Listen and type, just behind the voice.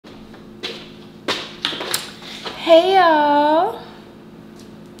Hey y'all.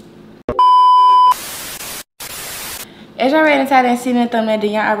 As y'all already tired and seen in the thumbnail,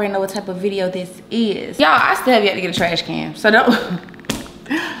 then y'all already know what type of video this is. Y'all, I still have yet to get a trash can, so don't.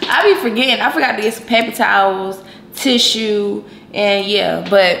 I be forgetting. I forgot to get some paper towels, tissue, and yeah.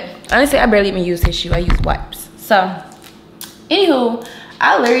 But honestly, I barely even use tissue. I use wipes. So, anywho,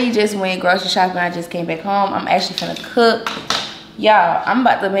 I literally just went grocery shopping. I just came back home. I'm actually gonna cook. Y'all, I'm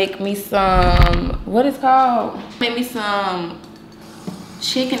about to make me some, what is it called? Make me some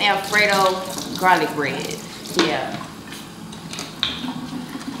chicken Alfredo garlic bread. Yeah.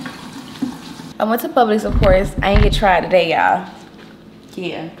 I went to Publix, of course. I ain't get tried today, y'all.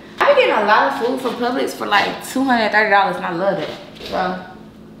 Yeah. I be getting a lot of food from Publix for like $230, and I love it. So,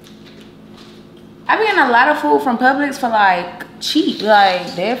 I be getting a lot of food from Publix for like cheap.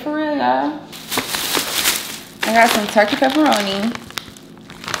 Like, dead for real, y'all. I got some turkey pepperoni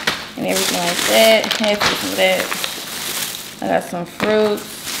and everything like that. I had some of that. I got some fruit.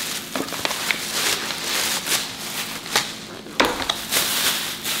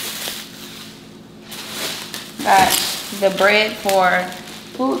 Got the bread for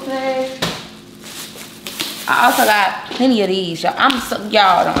food today. I also got plenty of these, y'all.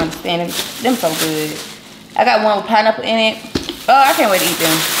 Y'all don't understand them so good. I got one with pineapple in it. Oh, I can't wait to eat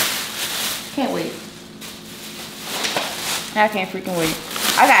them. Can't wait. I can't freaking wait.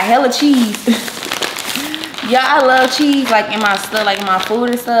 I got hella cheese. Y'all, I love cheese like in my stuff, like in my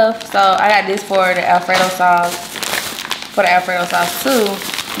food and stuff. So I got this for the Alfredo sauce. For the Alfredo sauce too.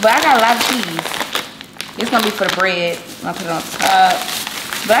 But I got a lot of cheese. It's gonna be for the bread. I'll put it on top.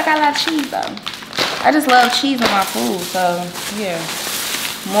 But I got a lot of cheese though. I just love cheese in my food. So yeah.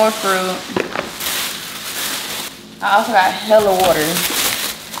 More fruit. I also got hella water.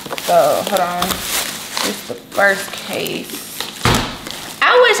 So hold on. This is the first case.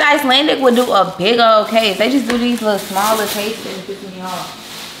 I wish Icelandic would do a big old case. They just do these little smaller cases and piss me off.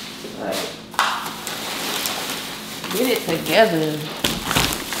 Like, get it together.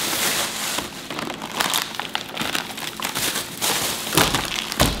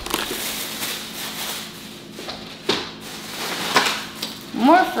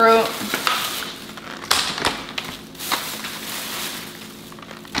 More fruit.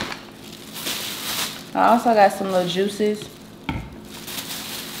 I also got some little juices,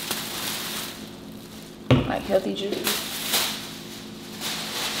 like healthy juices.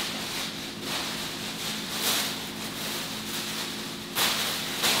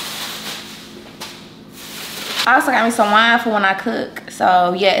 I also got me some wine for when I cook.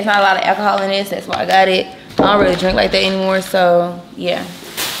 So yeah, it's not a lot of alcohol in this. That's why I got it. I don't really drink like that anymore. So yeah,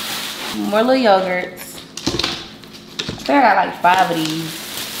 more little yogurts. I think I got like 5 of these.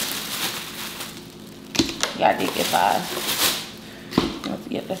 Yeah, I did get 5.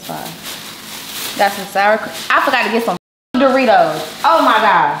 Yep, that's 5. Got some sour cream. I forgot to get some Doritos. Oh my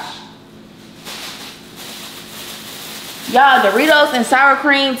gosh. Y'all, Doritos and sour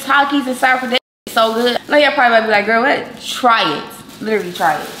cream, Takis and sour cream, that's so good. I know y'all probably might be like, girl, what? Try it. Literally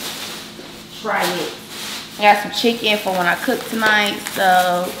try it. Try it. I got some chicken for when I cook tonight.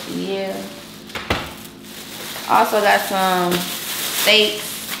 So, yeah. Also got some steaks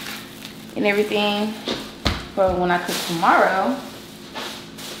and everything for when I cook tomorrow.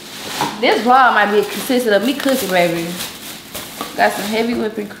 This vlog might be consistent of me cooking, baby. Got some heavy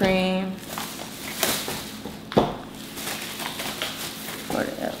whipping cream for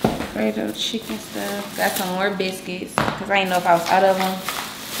the Alfredo chicken stuff. Got some more biscuits because I didn't know if I was out of them.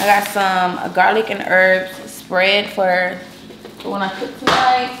 I got some garlic and herbs spread for when I cook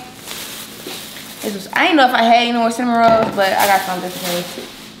tonight. I didn't know if I had any more cinnamon rolls, but I got some just in case.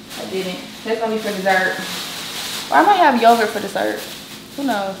 I didn't. That's gonna be for dessert. Or I might have yogurt for dessert. Who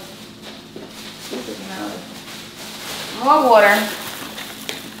knows? More water.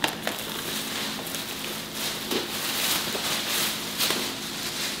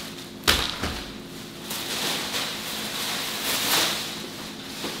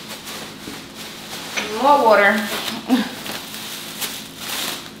 More water.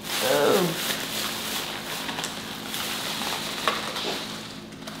 Ooh.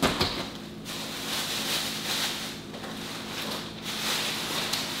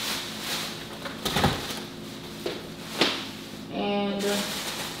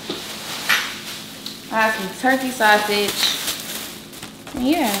 I have some turkey sausage.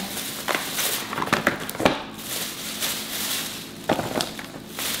 Yeah.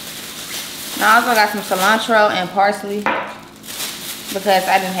 I also got some cilantro and parsley because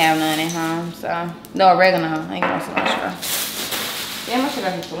I didn't have none at home. So, no oregano. I ain't got no cilantro. Damn, I should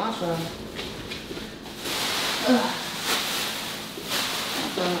have some cilantro. Ugh. I'll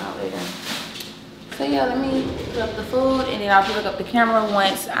put them out later. So yeah, let me put up the food and then I'll pick up the camera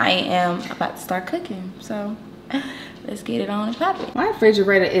once I am about to start cooking. So let's get it on and pop it. My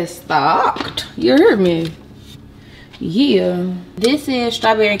refrigerator is stocked. You heard me? Yeah. This is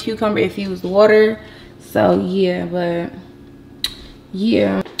strawberry and cucumber infused water. So yeah, but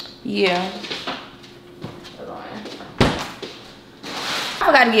yeah. I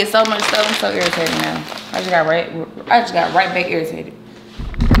forgot to get so much stuff. I'm so irritated now. I just got right back irritated.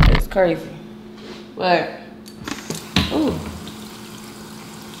 It's crazy. But ooh.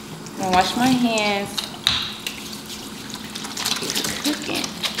 I'm gonna wash my hands. Cooking.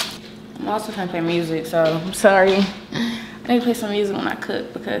 I'm also trying to play music, so I'm sorry. I need to play some music when I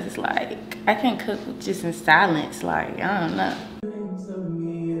cook because it's like I can't cook just in silence. Like, I don't know.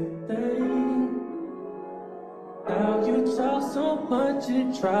 Now you talk so much,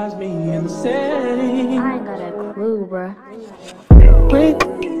 it drives me insane. I ain't got a clue, bruh. Wait.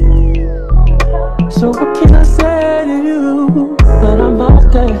 So what can I say to you? But I'm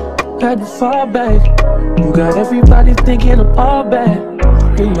off there, had to fall back. You got everybody thinking I'm all bad.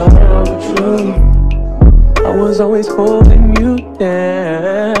 You know the truth. I was always holding you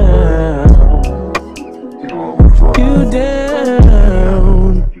down. You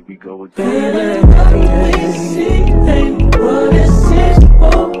down. Baby, ain't what it seems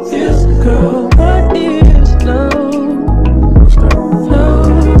for this girl. What is love?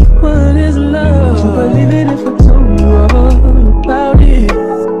 Love, what is love? Would you believe it if I told you all about it?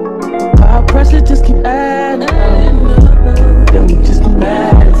 Our pressure just keep adding up. Then we just get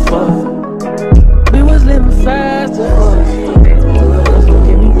mad at fuck. We was living fast at first. That's what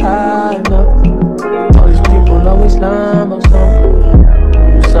get me high enough. All these people always lying about something.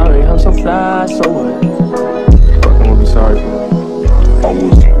 Sorry, I'm so fly, so what? Fucking would be sorry for. I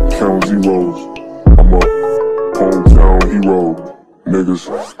was counting zeros. I'm a hometown hero. Niggas,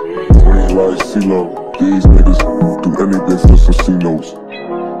 green like CeeLo. These niggas do anything for some C-notes.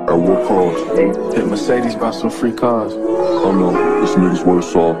 At what cost? Hit Mercedes, buy some free cars. I know, this nigga's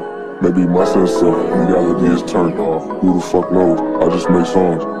worse off. Maybe my sense of reality is turned off. Who the fuck knows? I just make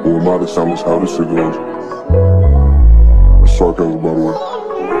songs. Who am I to sound how this shit goes? It's sarcasm, by the way.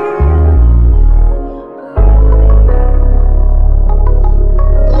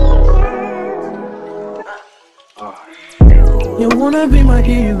 You wanna be my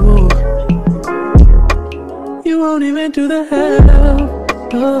hero. You won't even do the hell.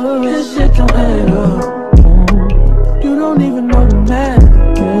 Oh, this shit don't add up. You don't even know the math.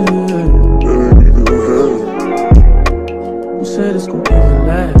 You said it's gonna even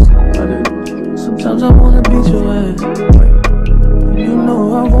last. Sometimes I wanna beat your ass. You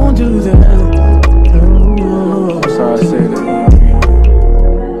know I won't do that. I'm sorry I said that.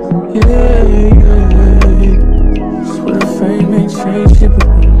 Yeah. Swear the fame ain't changed shit but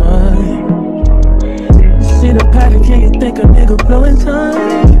my mind. You see the pattern, can you think a nigga blowing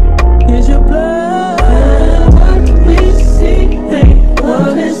time? Is your blood? What we see ain't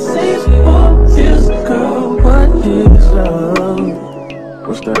what it seems for this girl. What is love?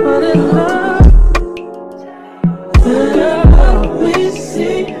 What's that? What is love? Girl, what we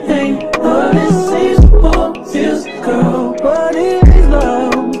see ain't what it seems for this girl. What is love?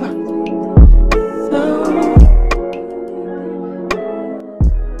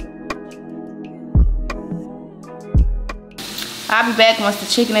 I'll be back once the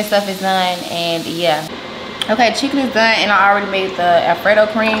chicken and stuff is done, and yeah. Okay, chicken is done and I already made the Alfredo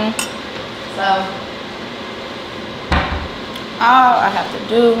cream. So all I have to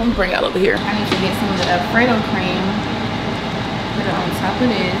do, let me bring y'all over here. I need to get some of the Alfredo cream, put it on top of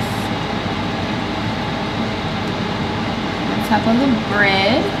this, on top of the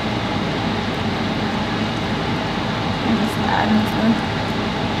bread. And just add this one.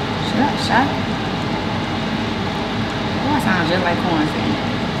 Shut up. Oh, it sounds just like cornflakes.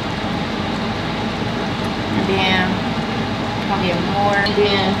 And then I'm gonna get more. And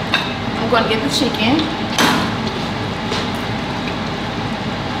then I'm gonna get the chicken.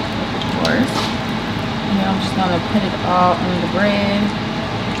 Of course. And then I'm just gonna put it all on the bread.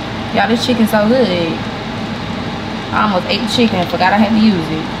 Y'all, this chicken's so good. I almost ate the chicken, forgot I had to use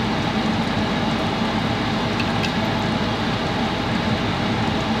it.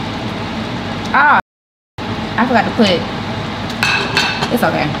 Ah, I forgot to put, it's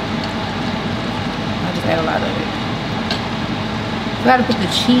okay. I just add a lot of it. Forgot to put the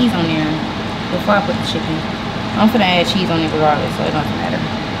cheese on there before I put the chicken. I'm gonna add cheese on it regardless, so it doesn't matter.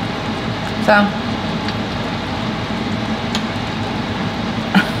 So,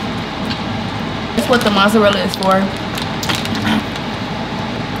 that's what the mozzarella is for.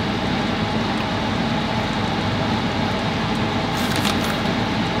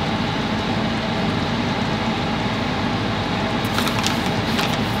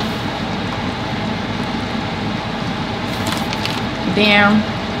 Then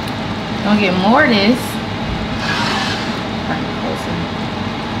gonna get more of this.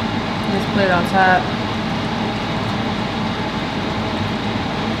 Just put it on top.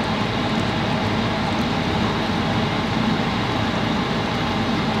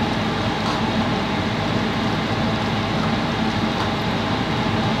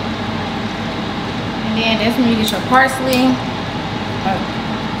 And then that's when you get your parsley.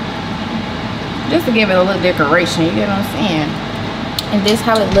 Just to give it a little decoration, you get what I'm saying? And this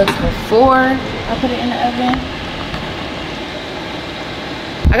how it looks before I put it in the oven.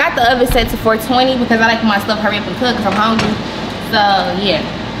 I got the oven set to 420 because I like my stuff hurry up and cook because I'm hungry. So yeah,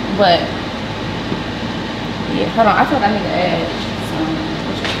 but yeah, hold on. I thought I need to add some,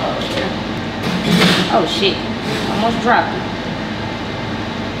 what's it called here? Oh shit, almost dropped it.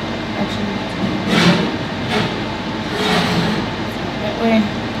 Actually, that way.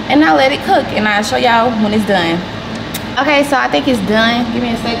 And I'll let it cook and I'll show y'all when it's done. Okay, so I think it's done. Give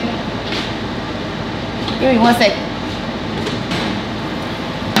me a second. Give me 1 second.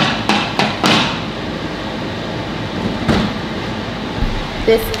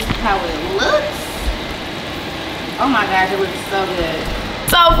 This is how it looks. Oh my gosh, it looks so good.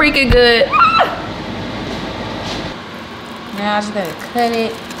 So freaking good. Now I just gotta cut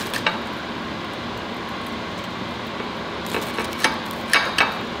it.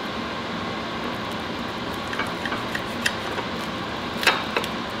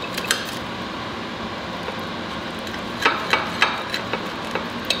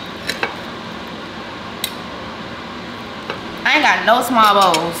 I ain't got no small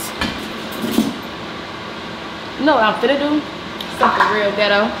bowls. You know what I'm finna do? Something real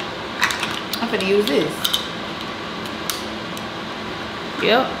ghetto. I'm finna use this.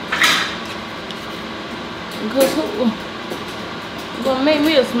 Yep. Because who gonna make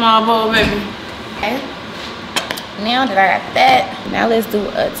me a small bowl, baby? Okay. Now that I got that, now let's do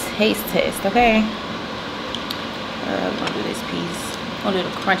a taste test, okay? I'm gonna do this piece. I'm gonna do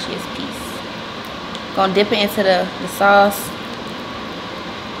the crunchiest piece. Gonna dip it into the sauce.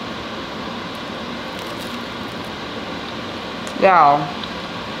 Y'all,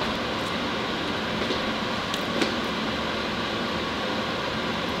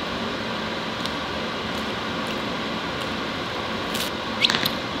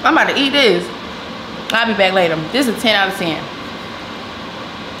 I'm about to eat this. I'll be back later. This is a 10 out of 10.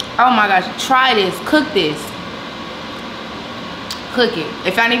 Oh my gosh, try this, cook this. Cook it.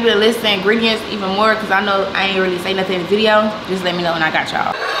 If I need you to list the ingredients even more, because I know I ain't really say nothing in the video, just let me know and I got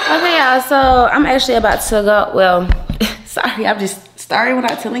y'all. Okay y'all, so I'm actually about to go, well, sorry, I'm just starting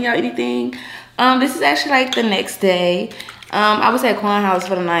without telling y'all anything. This is actually like the next day. I was at Quan House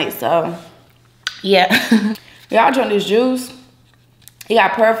for the night, so yeah. Y'all drink this juice. It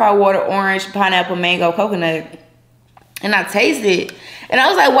got purified water, orange, pineapple, mango, coconut. And I tasted it. And I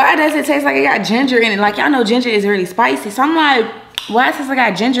was like, why does it taste like it got ginger in it? Like, y'all know ginger is really spicy. So I'm like, why it tastes like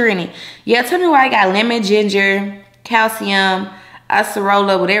it got ginger in it? Yeah, tell me why it got lemon, ginger, calcium,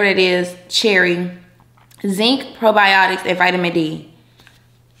 acerola, whatever it is, cherry, zinc, probiotics, and vitamin D.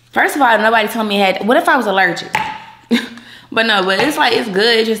 First of all, nobody told me it had, what if I was allergic? But no, but it's like, it's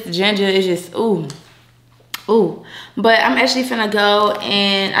good. It's just the ginger, it's just, ooh. Ooh. But I'm actually finna go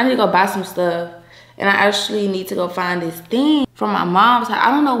and I need to go buy some stuff. And I actually need to go find this thing from my mom's house.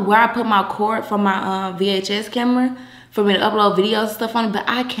 I don't know where I put my cord for my VHS camera for me to upload videos and stuff on it, but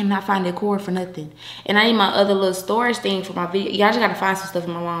I cannot find that cord for nothing. And I need my other little storage thing for my video. Y'all just gotta find some stuff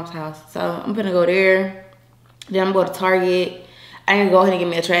in my mom's house. So I'm gonna go there. Then I'm gonna go to Target. I need to go ahead and get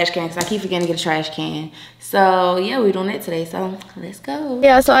me a trash can because I keep forgetting to get a trash can. So yeah, we're doing it today. So let's go.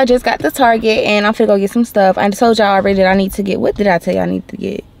 Yeah, so I just got to Target and I'm finna go get some stuff. I told y'all already that I need to get, what did I tell you I need to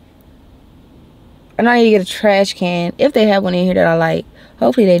get? I know I need to get a trash can if they have one in here that I like.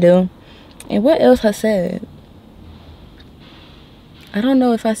 Hopefully they do. And what else I said? I don't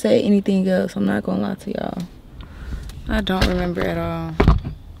know if I said anything else. I'm not gonna lie to y'all. I don't remember at all.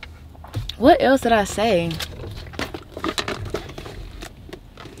 What else did I say?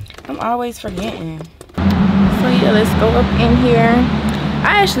 I'm always forgetting. So yeah, let's go up in here.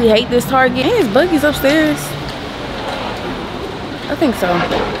 I actually hate this Target. And his buggy's upstairs. I think so.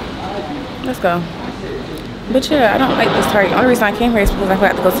 Let's go. But yeah, I don't like this Target. The only reason I came here is because I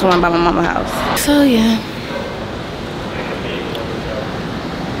forgot to go to the one by my mama's house. So yeah.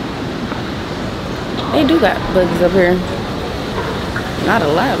 They do got buggies up here. Not a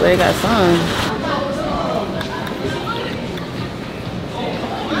lot, but they got some.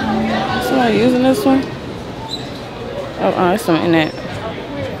 Somebody using this one? Oh, there's something in that.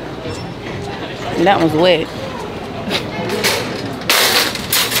 And that one's wet.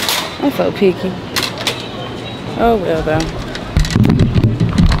 I'm so picky. Oh well though.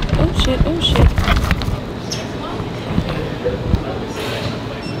 shit, oh shit.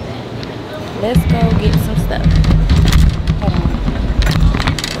 Let's go get some stuff. Hold on.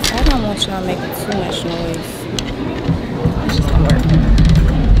 I don't want y'all making too much noise. It's just gonna work.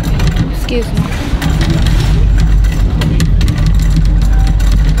 Excuse me.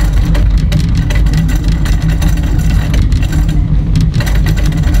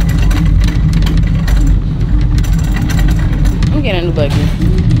 I'm getting a new buggy.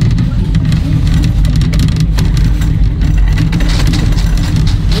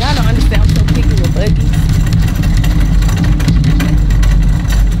 Y'all don't understand, I'm so picky with buggies.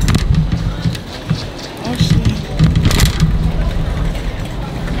 Oh shit.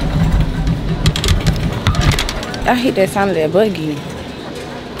 I hate that sound of that buggy.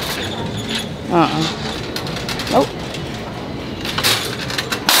 Nope.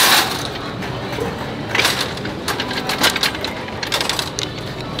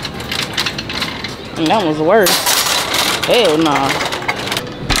 And that was worse. Hell nah.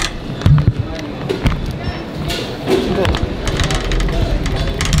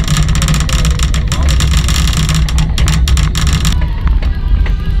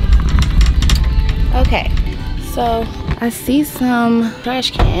 Okay, so I see some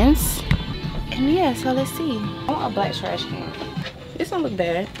trash cans, and yeah, so let's see. I want a black trash can. This don't look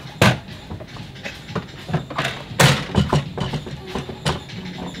bad.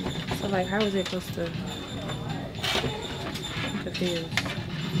 So like, how is it supposed to? I'm confused.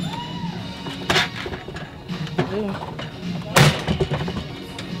 Ooh.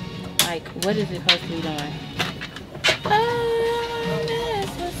 Like, what is it supposed to be doing?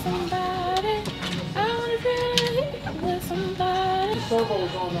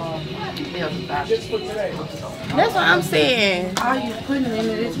 That's what I'm saying. All you putting in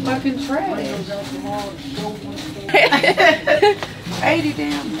it is fucking trash. $80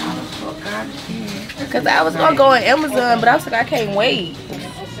 damn for a garbage can. Cause I was gonna go on Amazon, but I was like, I can't wait.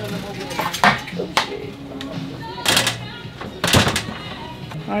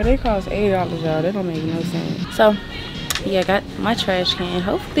 Alright, they cost $80, y'all. That don't make no sense. So, yeah, I got my trash can.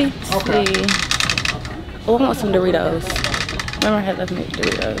 Hopefully, okay. Oh, I want some Doritos. Remember I had left me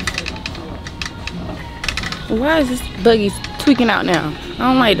Doritos. Why is this buggy tweaking out now? I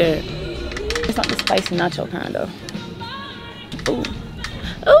don't like that. It's not the spicy nacho kind though. Ooh.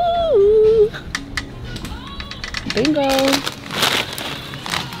 Ooh. Bingo.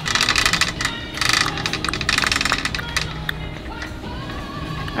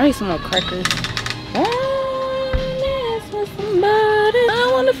 I need some more crackers. I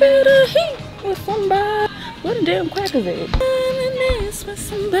wanna feel the heat with somebody. Where the damn crackers at? With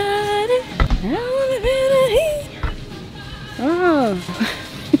somebody. I wanna feel the heat. Oh.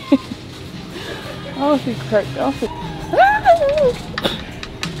 Oh, she cracked off.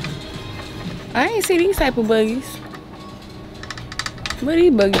 I ain't see these type of buggies. What are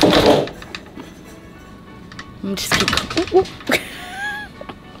these buggies? I'm just keep going.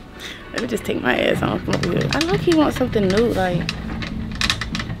 Let me just take my ass off from over here. I look, he want something new. Like,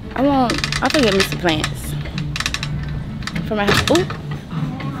 I think I missed the plants from my house. Ooh.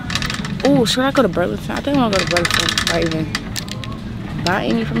 Ooh, should I go to Burlington? I think I want to go to Burlington. Or even buy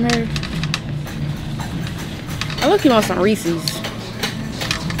any from her. I look, he want some Reese's.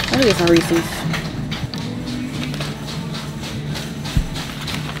 Let me get some Reese's.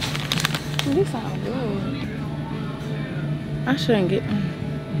 These sound good. I shouldn't get them.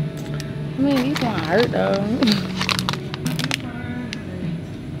 I mean, these won't hurt though.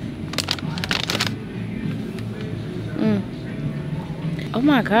 Oh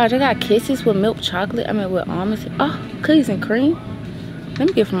my gosh, I got Kisses with milk chocolate. I mean, with almonds. Oh, cookies and cream. Let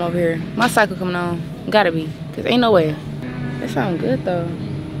me get from over here. My cycle coming on. Gotta be, cause ain't no way. That sounds good though.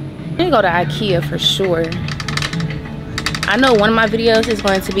 I'm gonna go to IKEA for sure. I know one of my videos is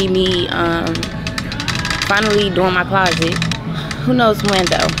going to be me finally doing my closet. Who knows when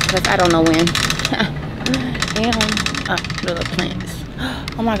though, because I don't know when. And little plants.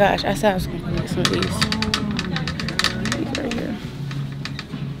 Oh my gosh, I said I was gonna get some of these. These right here.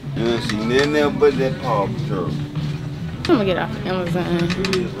 You ain't seen nothing else but that Paw Patrol. I'm gonna get off Amazon.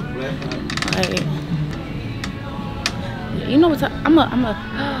 Like, you know what's up?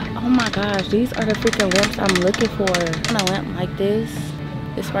 oh my gosh, these are the freaking lamps I'm looking for. I want a lamp like this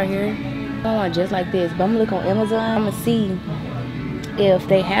right here. I want just like this, but I'm gonna look on Amazon. I'm gonna see if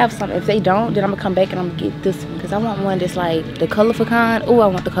they have some. If they don't, then I'm gonna come back and I'm gonna get this one, because I want one that's like the colorful kind. Oh, I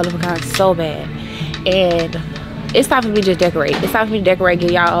want the colorful kind so bad. And it's time for me to just decorate. It's time for me to decorate,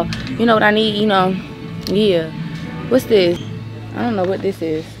 get y'all, you know what I need, you know. Yeah. What's this? I don't know what this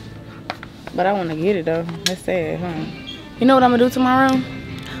is, but I want to get it though. That's sad, huh? You know what I'm gonna do tomorrow?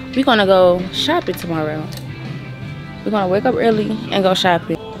 we're gonna go shopping tomorrow. We're gonna wake up early and go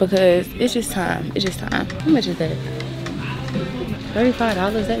shopping because it's just time. It's just time. How much is that?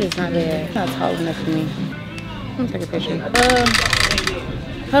 $35? That is not bad. It's not tall enough for me. Let me take a picture.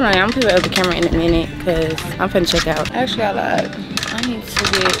 Hold on, I'm gonna pick up the camera in a minute because I'm finna check out. Actually, I lied. I need to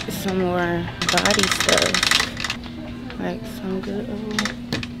get some more body stuff. Like some good.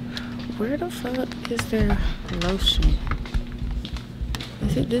 Where the fuck is there lotion?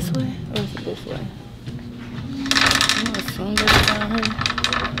 Is it this way or is it this way? I'm gonna assume that it's down here.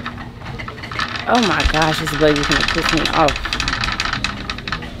 Oh my gosh, this buggy is gonna piss me off.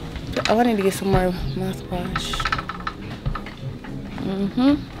 Oh, I need to get some more mouthwash.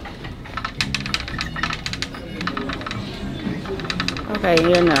 Okay,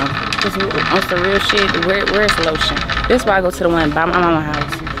 yeah, no. Just on some real shit, where's the lotion? This is why I go to the one by my mama's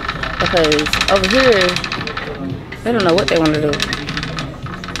house. Because over here, they don't know what they want to do.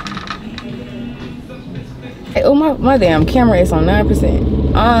 Hey, oh, my damn camera is on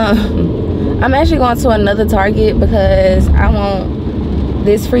 9%. I'm actually going to another Target because I want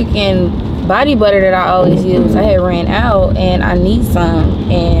this freaking body butter that I always use. I had ran out and I need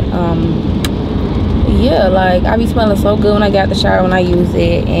some. And yeah, like I be smelling so good when I get out the shower when I use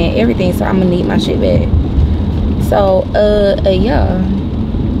it and everything. So I'm gonna need my shit back. So yeah,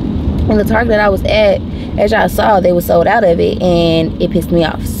 in the Target that I was at, as y'all saw, they were sold out of it and it pissed me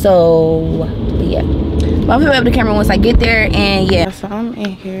off. So yeah, but I'm gonna pick up the camera once I get there. And yeah, so I'm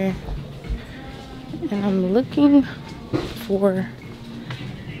in here and I'm looking for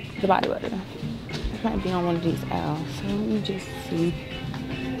the body butter. It might be on one of these aisles. So let me just see,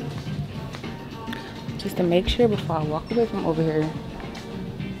 just to make sure before I walk away from over here,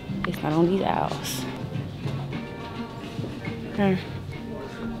 it's not on these aisles. Okay,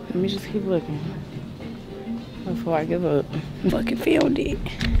 let me just keep looking before I give up. Fucking filmed it.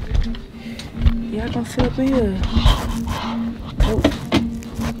 Y'all gonna sit up in here? Oh,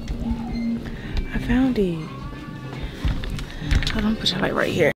 I found it. Hold on, put your light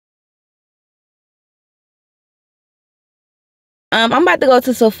right here. I'm about to go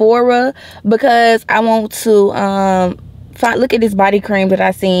to Sephora because I want to look at this body cream that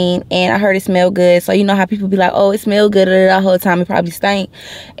I seen and I heard it smell good. So you know how people be like, oh, it smelled good the whole time, it probably stank.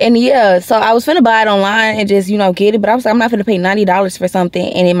 And yeah, so I was finna buy it online and just, you know, get it, but I was like, I'm not finna pay $90 for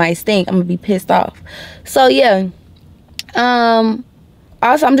something and it might stink. I'm gonna be pissed off. So yeah,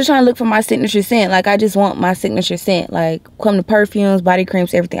 also I'm just trying to look for my signature scent. Like I just want my signature scent, like come to perfumes, body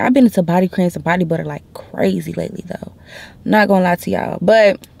creams, everything. I've been into body creams and body butter like crazy lately though, not gonna lie to y'all,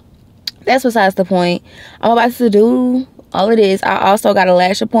 but that's besides the point. I'm about to do all of this. I also got a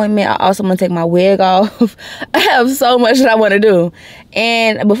lash appointment. I also want to take my wig off. I have so much that I want to do.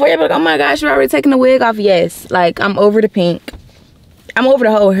 And before you're like, oh my gosh, you're already taking the wig off. Yes, like I'm over the pink. I'm over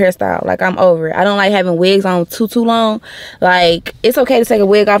the whole hairstyle. Like I'm over it. I don't like having wigs on too long. Like it's okay to take a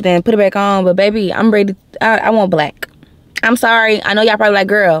wig off then put it back on, but baby, I'm ready. I want black. I'm sorry, I know y'all probably like,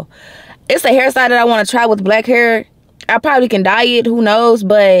 girl, it's a hairstyle that I want to try with black hair. I probably can dye it, who knows,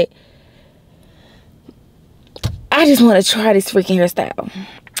 but I just want to try this freaking hairstyle.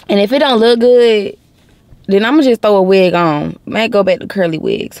 And if it don't look good, then I'm gonna just throw a wig on. Might go back to curly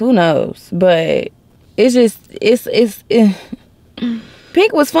wigs, who knows. But it's just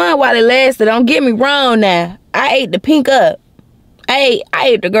pink was fun while it lasted. Don't get me wrong now. I ate the pink up. I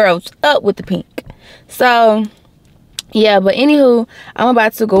ate the girls up with the pink. So yeah, but anywho, I'm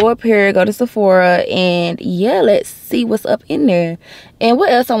about to go up here, go to Sephora, and yeah, let's see what's up in there. And what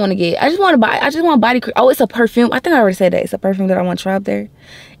else I want to get? I just want body cream. Oh, it's a perfume. I think I already said that. It's a perfume that I want to try up there.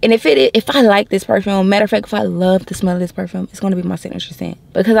 And if I like this perfume, matter of fact, if I love the smell of this perfume, it's going to be my signature scent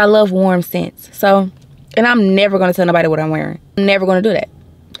because I love warm scents. So, and I'm never going to tell nobody what I'm wearing. I'm never going to do that.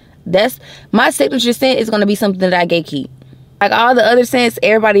 That's my signature scent is going to be something that I gatekeep. Like all the other scents,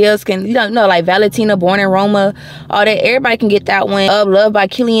 everybody else can, you know, like Valentina, Born in Roma, all that. Everybody can get that one. Love by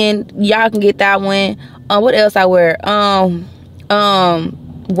Killian, y'all can get that one. What else I wear? YSL,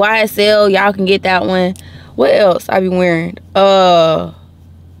 y'all can get that one. What else I be wearing? The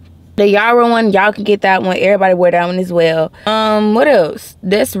Yara one, y'all can get that one. Everybody wear that one as well. What else?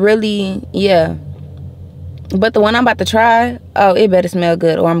 That's really, yeah. But the one I'm about to try, oh, it better smell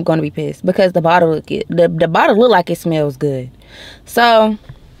good or I'm gonna be pissed because the bottle look it. The bottle look like it smells good. So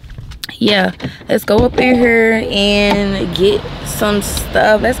yeah, let's go up in here and get some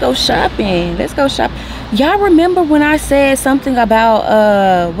stuff. Let's go shopping. Let's go shop. Y'all remember when I said something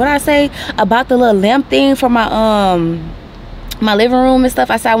about what I say about the little lamp thing for my my living room and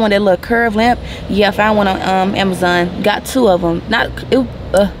stuff? I said I wanted a little curved lamp. Yeah, I found one on Amazon. Got two of them.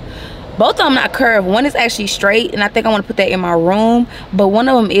 Both of them not curved. One is actually straight, and I think I want to put that in my room. But one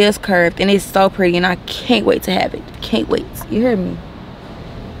of them is curved, and it's so pretty, and I can't wait to have it. Can't wait. You hear me?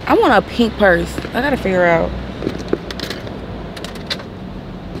 I want a pink purse. I gotta figure out.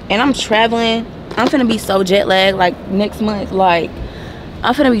 And I'm traveling. I'm finna be so jet lagged. Like next month, like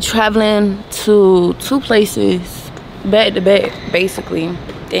I'm finna be traveling to 2 places back to back, basically.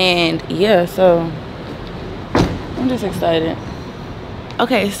 And yeah, so I'm just excited.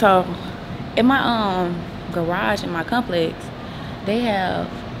 Okay, so in my garage in my complex, they have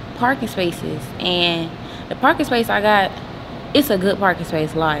parking spaces, and the parking space I got, it's a good parking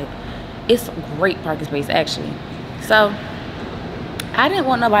space. Like it's a great parking space actually. So I didn't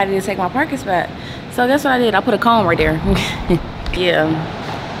want nobody to take my parking spot, so guess what I did? I put a cone right there.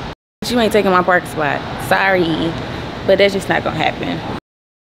 Yeah, you ain't taking my parking spot, sorry, but that's just not gonna happen.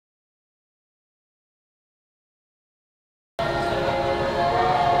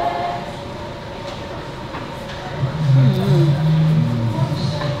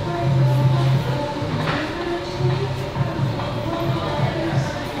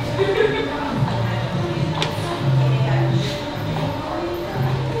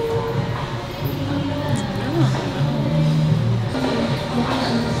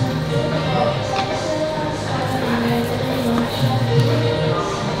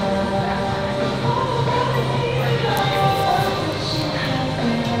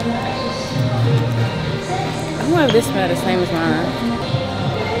 I wonder if this smells the same as mine.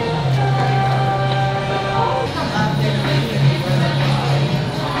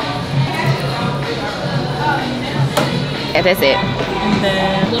 Yeah, that's it. And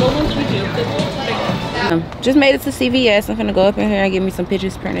then little ones we do. Just made it to CVS. I'm gonna go up in here and get me some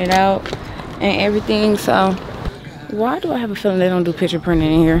pictures printed out and everything. So why do I have a feeling they don't do picture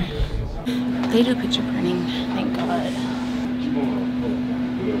printing in here? They do picture printing, thank God.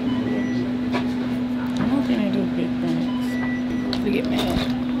 I don't think they do big prints. I get mad.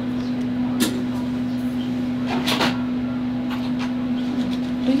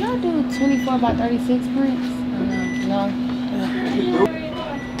 Do y'all do 24 by 36 prints? No.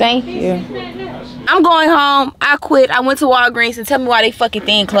 Thank you. I'm going home. I quit. I went to Walgreens, and tell me why they fucking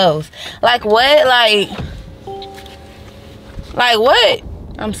thing closed. Like what? Like what?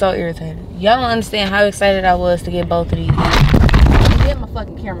 I'm so irritated. Y'all don't understand how excited I was to get both of these. Get my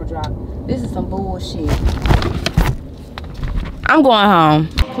fucking camera drop. This is some bullshit. I'm going home.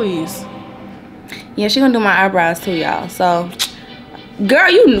 Please. Yeah, she gonna do my eyebrows too, y'all. So,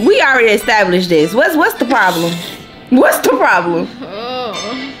 girl, we already established this. What's the problem? What's the problem? Oh.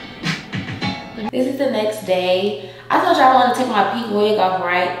 This is the next day. I told y'all I wanted to take my pink wig off,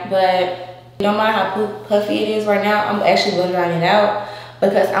 right? But don't mind how puffy it is right now. I'm actually blow drying it out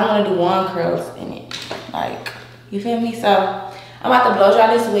because I want to do wand curls in it. Like, you feel me? So I'm about to blow dry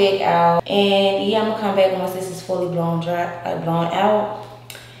this wig out, and yeah, I'm gonna come back once this is fully blown out.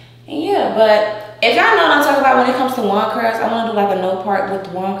 And yeah, but if y'all know what I'm talking about when it comes to wand curls, I want to do like a no part with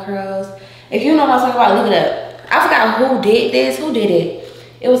the wand curls. If you know what I'm talking about, look it up. I forgot who did this. Who did it?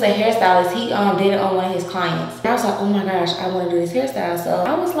 It was a hairstylist. He did it on one of his clients. And I was like, oh my gosh, I want to do this hairstyle. So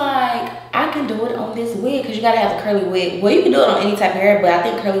I was like, I can do it on this wig because you gotta have the curly wig. Well, you can do it on any type of hair, but I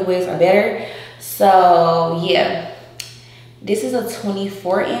think curly wigs are better. So yeah, this is a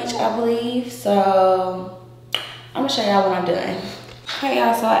 24-inch, I believe. So I'm gonna show y'all when I'm done. Okay,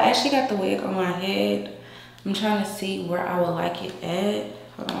 y'all. So I actually got the wig on my head. I'm trying to see where I would like it at.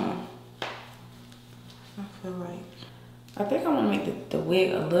 Hold on. I feel like I think I want to make the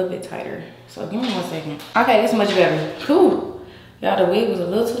wig a little bit tighter. So give me 1 second. Okay, this is much better. Cool. Y'all, the wig was a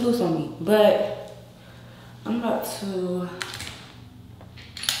little too loose on me, but I'm about to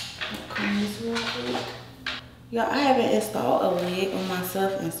comb this real quick. Y'all, I haven't installed a wig on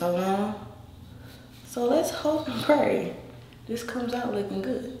myself in so long. So let's hope and pray this comes out looking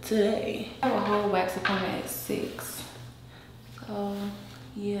good today. I have a whole wax appointment at 6. So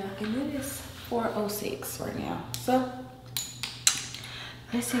yeah, and it is 4:06 right now. So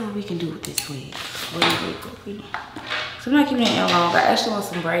let's see what we can do with this wig. So I'm not keeping it in long. I actually want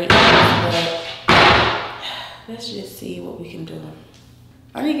some braids, but let's just see what we can do.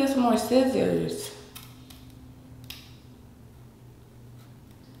 I need to get some more scissors.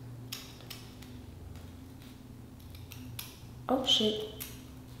 Oh shit.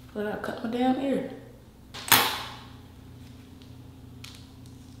 But I cut my damn ear.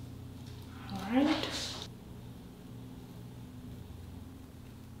 Alright.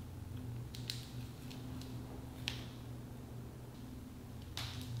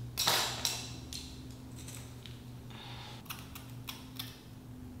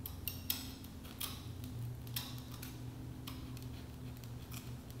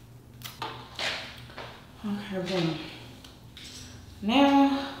 Okay, boom.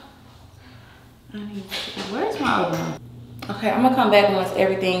 Now, I need to, where's my other one? Okay, I'm gonna come back once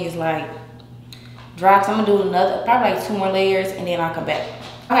everything is like dry. So I'm gonna do another, probably like 2 more layers and then I'll come back.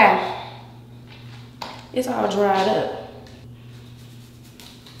 Okay, it's all dried up.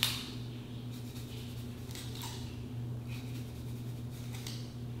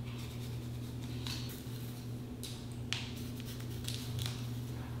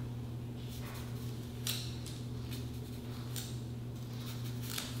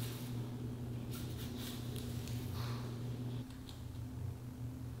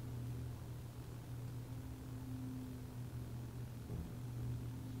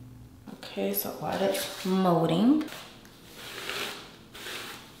 Okay, so while that's molding,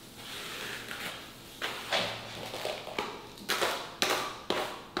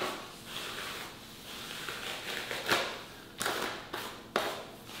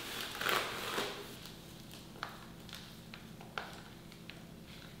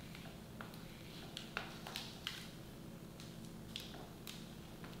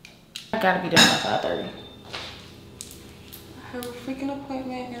 I gotta be done by 5:30. I have a freaking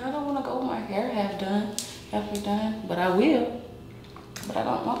appointment and I don't want to go with my hair half done, but I will, but I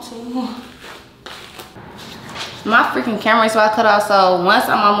don't want to. My freaking camera is so I cut off, so once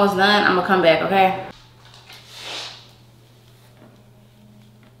I'm almost done, I'm gonna come back, okay?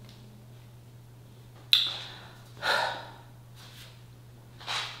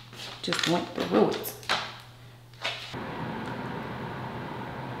 Just went through it.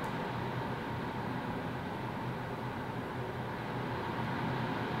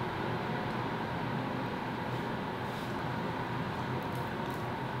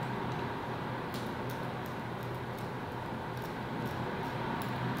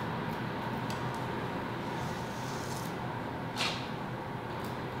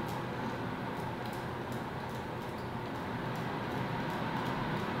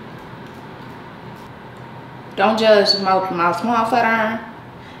 Don't judge my small flat iron.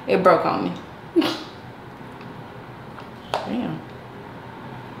 It broke on me. Damn.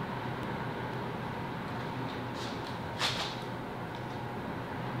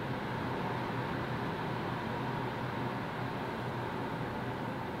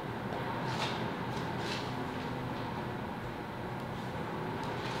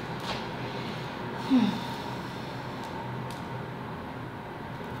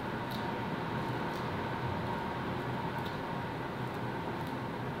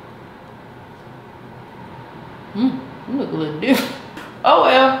 You look a little different. Oh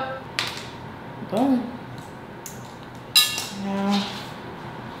well. Boom. Now,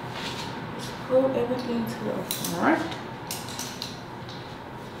 let's pull everything to the front.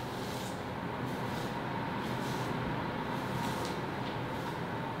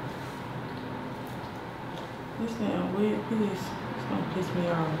 This damn weird piece. It's gonna piss me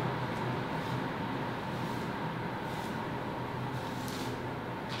off.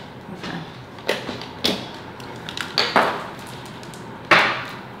 Okay.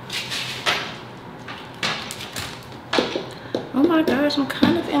 Oh my gosh, I'm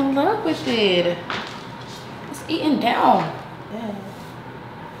kind of in love with it. It's eating down. Yeah.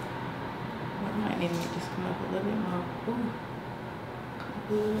 I might need to make this come up a little bit more. Ooh.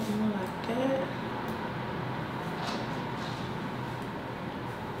 A little bit more like that.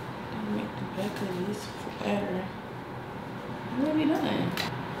 Make the back of this flatter. What are we doing?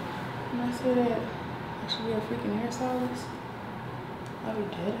 When I say that I should be a freaking hairstylist, I'll be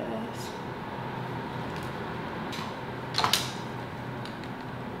dead ass.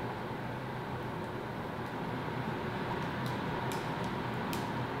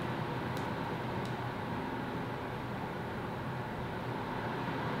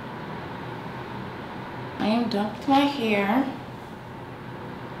 I am done with my hair.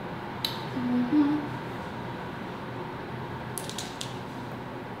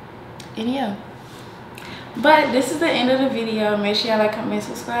 And yeah, but this is the end of the video. Make sure y'all like, comment,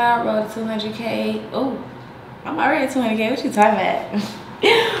 subscribe. Roll to 200K. Oh, I'm already at 200K. What you talking about?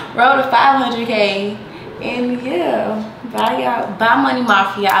 Roll to 500K. And yeah, bye y'all. Bye Money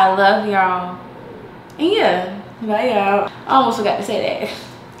Mafia. I love y'all. And yeah, bye y'all. I almost forgot to say that.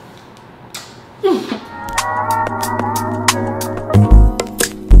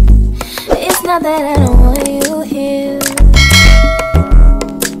 It's not that I don't